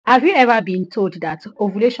Have you ever been told that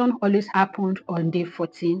ovulation always happens on day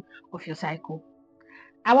 14 of your cycle?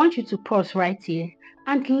 I want you to pause right here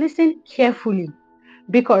and listen carefully,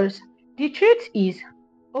 because the truth is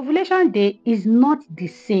ovulation day is not the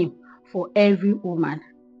same for every woman.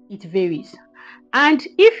 It varies. And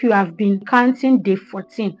if you have been counting day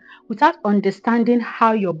 14 without understanding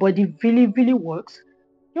how your body really works,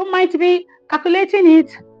 you might be calculating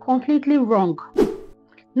it completely wrong.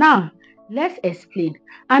 Now, let's explain.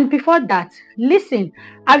 And before that, listen,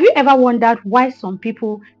 have you ever wondered why some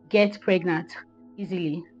people get pregnant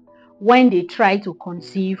easily when they try to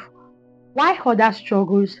conceive, why others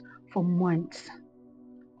struggles for months?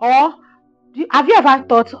 Or have you ever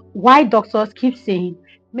thought why doctors keep saying,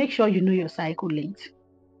 make sure you know your cycle length?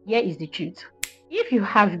 Here is the truth. If you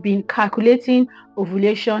have been calculating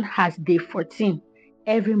ovulation as day 14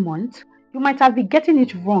 every month, you might have been getting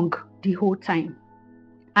it wrong the whole time.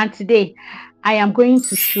 And today, I am going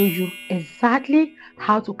to show you exactly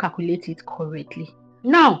how to calculate it correctly.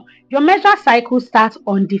 Now, your menstrual cycle starts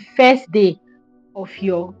on the first day of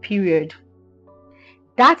your period.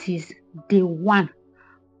 That is day 1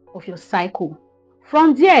 of your cycle.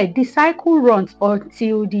 From there, the cycle runs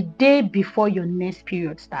until the day before your next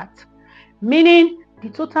period starts, meaning the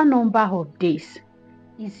total number of days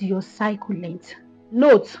is your cycle length.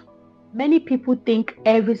 Note, many people think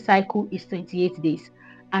every cycle is 28 days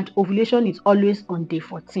and ovulation is always on day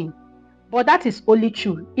 14. But that is only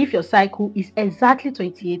true if your cycle is exactly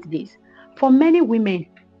 28 days. For many women,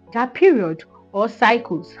 their period or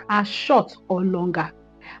cycles are short or longer.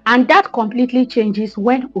 And that completely changes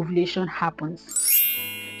when ovulation happens.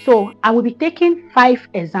 So I will be taking 5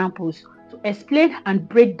 examples to explain and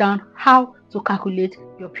break down how to calculate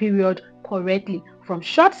your period correctly, from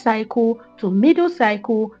short cycle to middle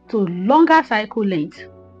cycle to longer cycle length,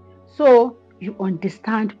 so you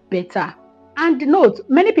understand better. And note,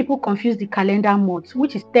 many people confuse the calendar month,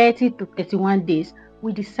 which is 30 to 31 days,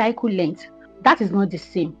 with the cycle length. That is not the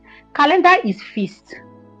same. Calendar is fixed,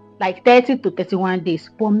 like 30 to 31 days,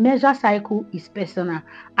 but menstrual cycle is personal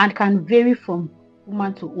and can vary from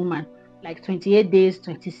woman to woman, like 28 days,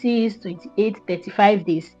 26, 28, 35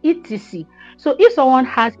 days, etc. So if someone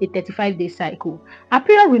has a 35-day cycle, a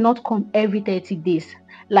period will not come every 30 days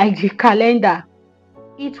like the calendar.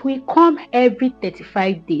 It will come every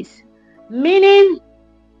 35 days, meaning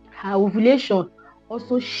her ovulation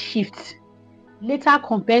also shifts later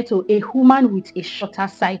compared to a woman with a shorter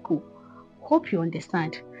cycle. Hope you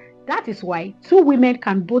understand. That is why 2 women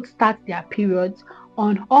can both start their periods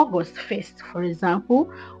on August 1st, for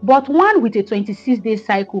example, but one with a 26-day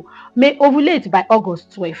cycle may ovulate by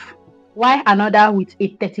August 12th, while another with a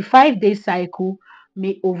 35-day cycle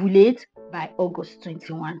may ovulate by August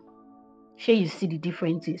 21. Sure, you see the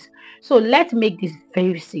differences. So let's make this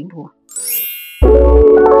very simple.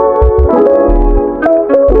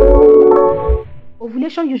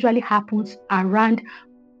 Ovulation usually happens around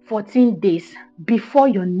 14 days before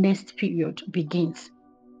your next period begins.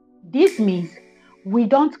 This means we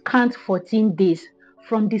don't count 14 days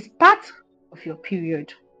from the start of your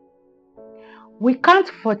period. We count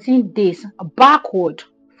 14 days backward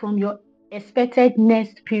from your expected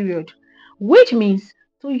next period, which means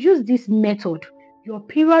to use this method, your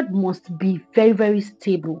period must be very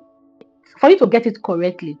stable. For you to get it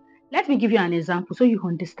correctly, let me give you an example so you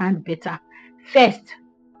understand better. First,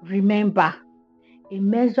 remember, a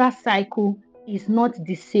menstrual cycle is not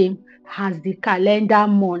the same as the calendar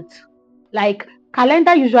month. Like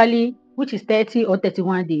calendar usually, which is 30 or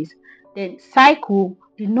 31 days, then cycle,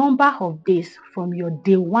 the number of days from your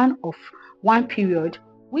day 1 of one period,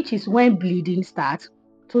 which is when bleeding starts,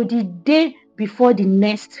 to the day before the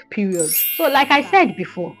next period. So like I said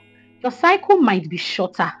before, your cycle might be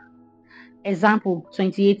shorter. Example,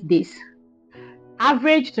 28 days.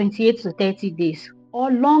 Average 28 to 30 days,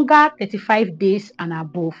 or longer, 35 days and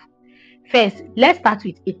above. First, let's start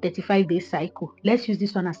with a 35-day cycle. Let's use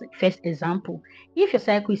this one as the first example. If your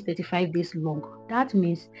cycle is 35 days long, that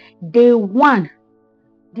means day 1,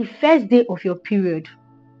 the first day of your period,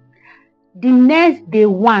 the next day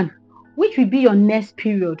 1, which will be your next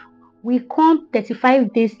period, will come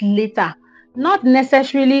 35 days later, not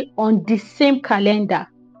necessarily on the same calendar,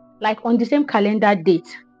 like on the same calendar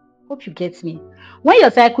date. Hope you get me. When your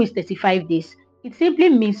cycle is 35 days, it simply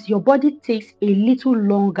means your body takes a little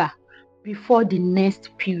longer before the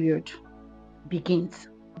next period begins.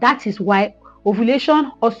 That is why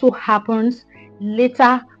ovulation also happens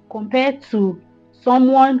later compared to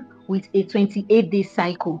someone with a 28-day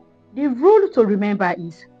cycle. The rule to remember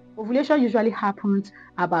is ovulation usually happens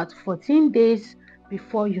about 14 days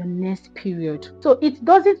before your next period. So it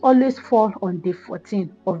doesn't always fall on day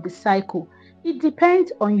 14 of the cycle. It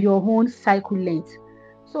depends on your own cycle length.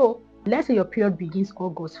 So let's say your period begins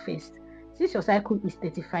August 1st. Since your cycle is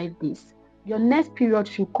 35 days, your next period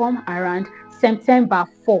should come around September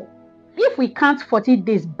 4. If we count 40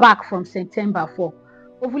 days back from September 4,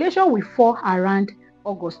 ovulation will fall around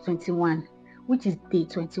August 21, which is day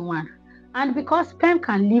 21. And because sperm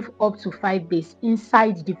can live up to 5 days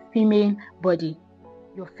inside the female body,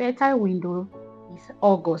 your fertile window is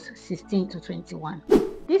August 16 to 21.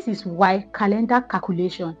 This is why calendar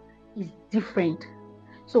calculation is different.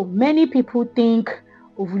 So many people think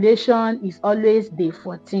ovulation is always day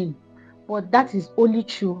 14, but that is only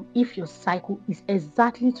true if your cycle is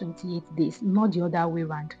exactly 28 days, not the other way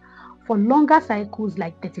around. For longer cycles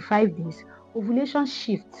like 35 days, ovulation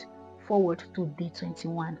shifts forward to day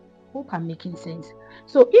 21. Hope I'm making sense.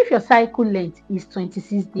 So if your cycle length is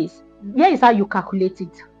 26 days, here is how you calculate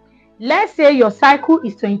it. Let's say your cycle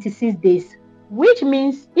is 26 days, which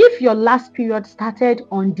means if your last period started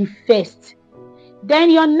on the 1st, then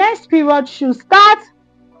your next period should start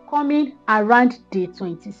coming around day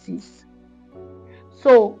 26.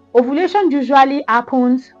 So ovulation usually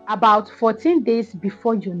happens about 14 days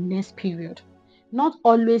before your next period. Not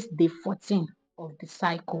always day 14 of the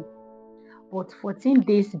cycle, but 14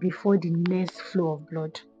 days before the next flow of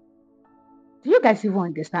blood. Do you guys even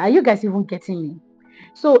understand? Are you guys even getting me?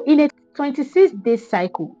 So in a 26-day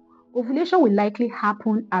cycle, ovulation will likely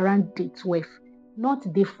happen around day 12,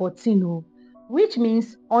 not day 14, which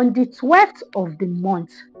means on the 12th of the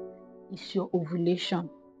month is your ovulation.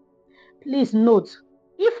 Please note,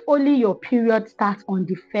 if only your period starts on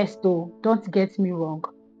the 1st, don't get me wrong.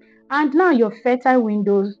 And now your fertile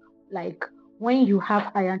windows, like when you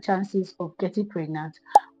have higher chances of getting pregnant,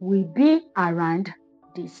 will be around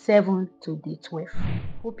day 7 to day 12.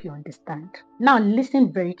 Hope you understand. Now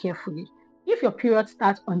listen very carefully. If your period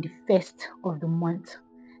starts on the 1st of the month,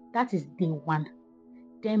 that is day 1.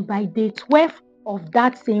 Then by day 12 of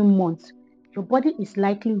that same month, your body is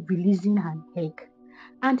likely releasing an egg.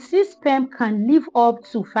 And since sperm can live up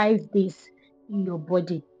to 5 days in your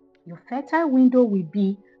body, your fertile window will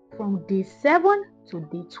be from day 7 to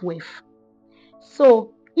day 12.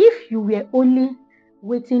 So if you were only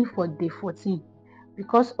waiting for day 14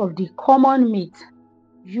 because of the common myth,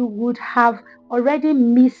 you would have already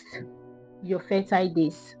missed your fertile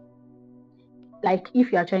days. Like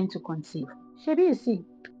if you are trying to conceive. Shebi, you see,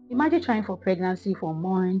 imagine trying for pregnancy for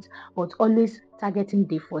months, but always targeting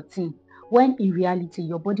day 14, when in reality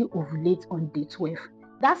your body ovulates on day 12.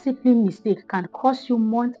 That simply mistake can cost you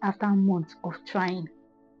month after month of trying.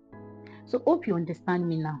 So hope you understand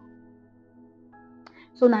me now.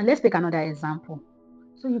 So now let's take another example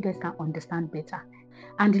so you guys can understand better.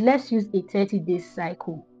 And let's use a 30-day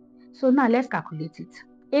cycle. So now let's calculate it.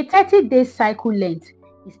 A 30-day cycle length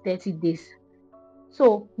is 30 days.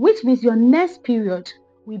 So which means your next period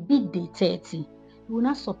will be day 30. You will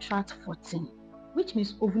now subtract 14, which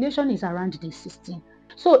means ovulation is around day 16.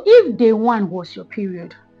 So if day 1 was your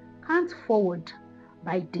period, count forward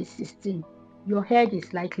by day 16. Your egg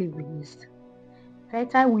is likely released.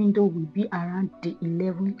 Fertile window will be around day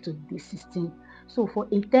 11 to day 16. So for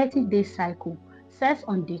a 30-day cycle, sex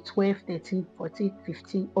on day 12, 13, 14,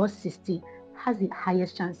 15 or 16 has the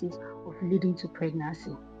highest chances of leading to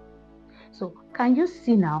pregnancy. So can you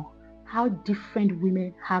see now how different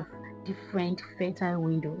women have different fertile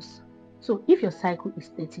windows? So if your cycle is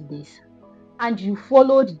 30 days and you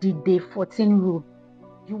followed the day 14 rule,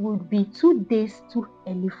 you would be 2 days too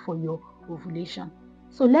early for your ovulation.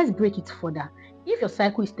 So let's break it further. If your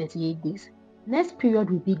cycle is 38 days, next period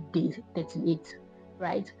will be day 38,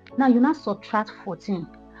 right? Now you now subtract 14.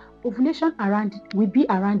 Ovulation will be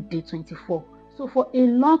around day 24. So for a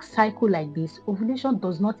long cycle like this, ovulation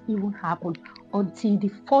does not even happen until the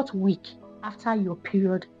 4th week after your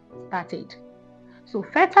period started. So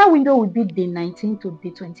fertile window will be day 19 to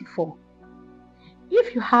day 24.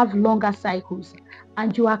 If you have longer cycles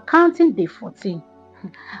and you are counting day 14,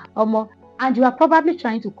 and you are probably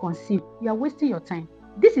trying to conceive, you are wasting your time.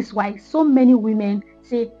 This is why so many women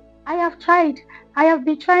say, I have tried, I have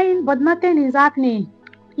been trying, but nothing is happening.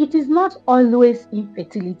 It is not always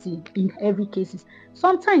infertility in every case.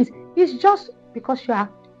 Sometimes it's just because you are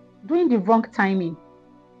doing the wrong timing.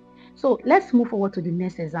 So let's move forward to the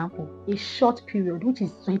next example, a short period, which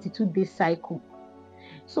is 22-day cycle.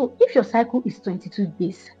 So if your cycle is 22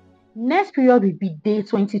 days, next period will be day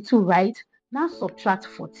 22, right? Now subtract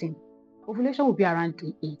 14. Ovulation will be around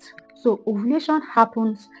day 8. So ovulation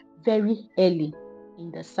happens very early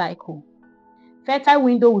in the cycle. Fertile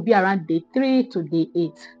window will be around day 3 to day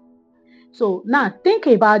 8. So now think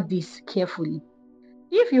about this carefully.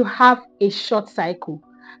 If you have a short cycle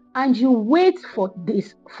and you wait for day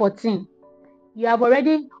 14, You have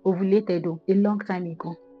already ovulated a long time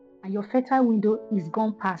ago, and your fertile window is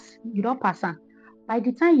gone past. You don't pass am. By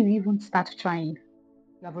the time you even start trying,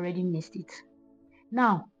 you have already missed it.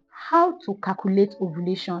 Now, how to calculate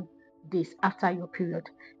ovulation days after your period?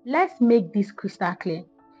 Let's make this crystal clear.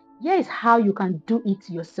 Here is how you can do it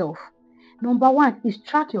yourself. Number one is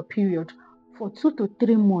track your period for 2 to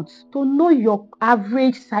 3 months to know your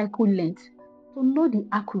average cycle length, to know the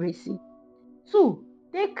accuracy. Two,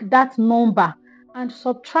 take that number and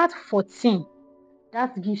subtract 14.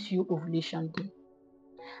 That gives you ovulation day.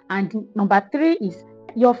 And number three is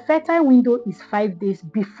your fertile window is 5 days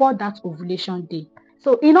before that ovulation day.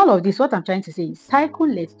 So in all of this, what I'm trying to say is cycle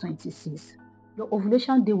length 26. Your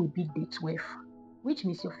ovulation day will be day 12, which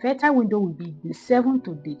means your fertile window will be day 7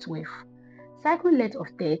 to day 12. Cycle length of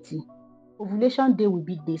 30, ovulation day will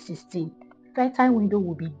be day 16. Fertile window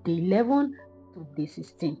will be day 11 to day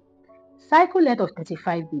 16. Cycle length of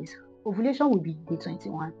 35 days, ovulation will be day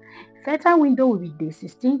 21. Fertile window will be day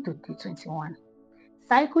 16 to day 21.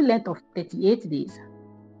 Cycle length of 38 days,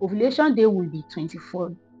 ovulation day will be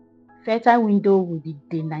 24. Fertile window will be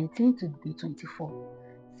day 19 to day 24.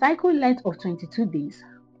 Cycle length of 22 days,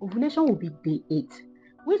 ovulation will be day 8,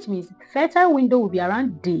 which means fertile window will be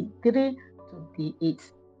around day 3 to day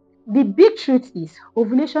 8. The big truth is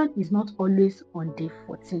ovulation is not always on day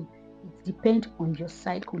 14. It depends on your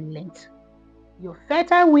cycle length. Your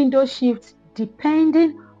fertile window shifts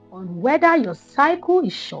depending on whether your cycle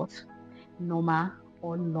is short, normal,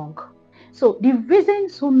 or long. So the reason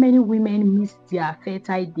so many women miss their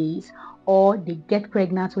fertile days or they get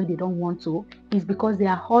pregnant when they don't want to is because they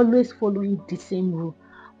are always following the same rule.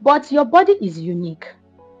 But your body is unique.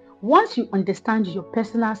 Once you understand your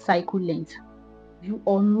personal cycle length, you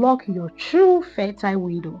unlock your true fertile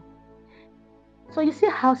window. So you see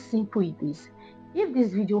how simple it is. If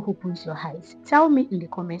this video opens your eyes, tell me in the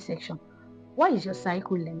comment section, what is your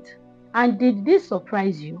cycle length? And did this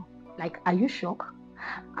surprise you? Like, are you shocked?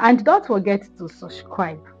 And don't forget to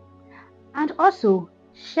subscribe. And also,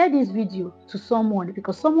 share this video to someone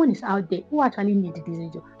because someone is out there who actually needs this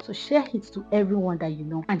video. So share it to everyone that you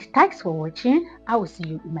know. And thanks for watching. I will see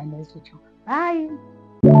you in my next video. Bye.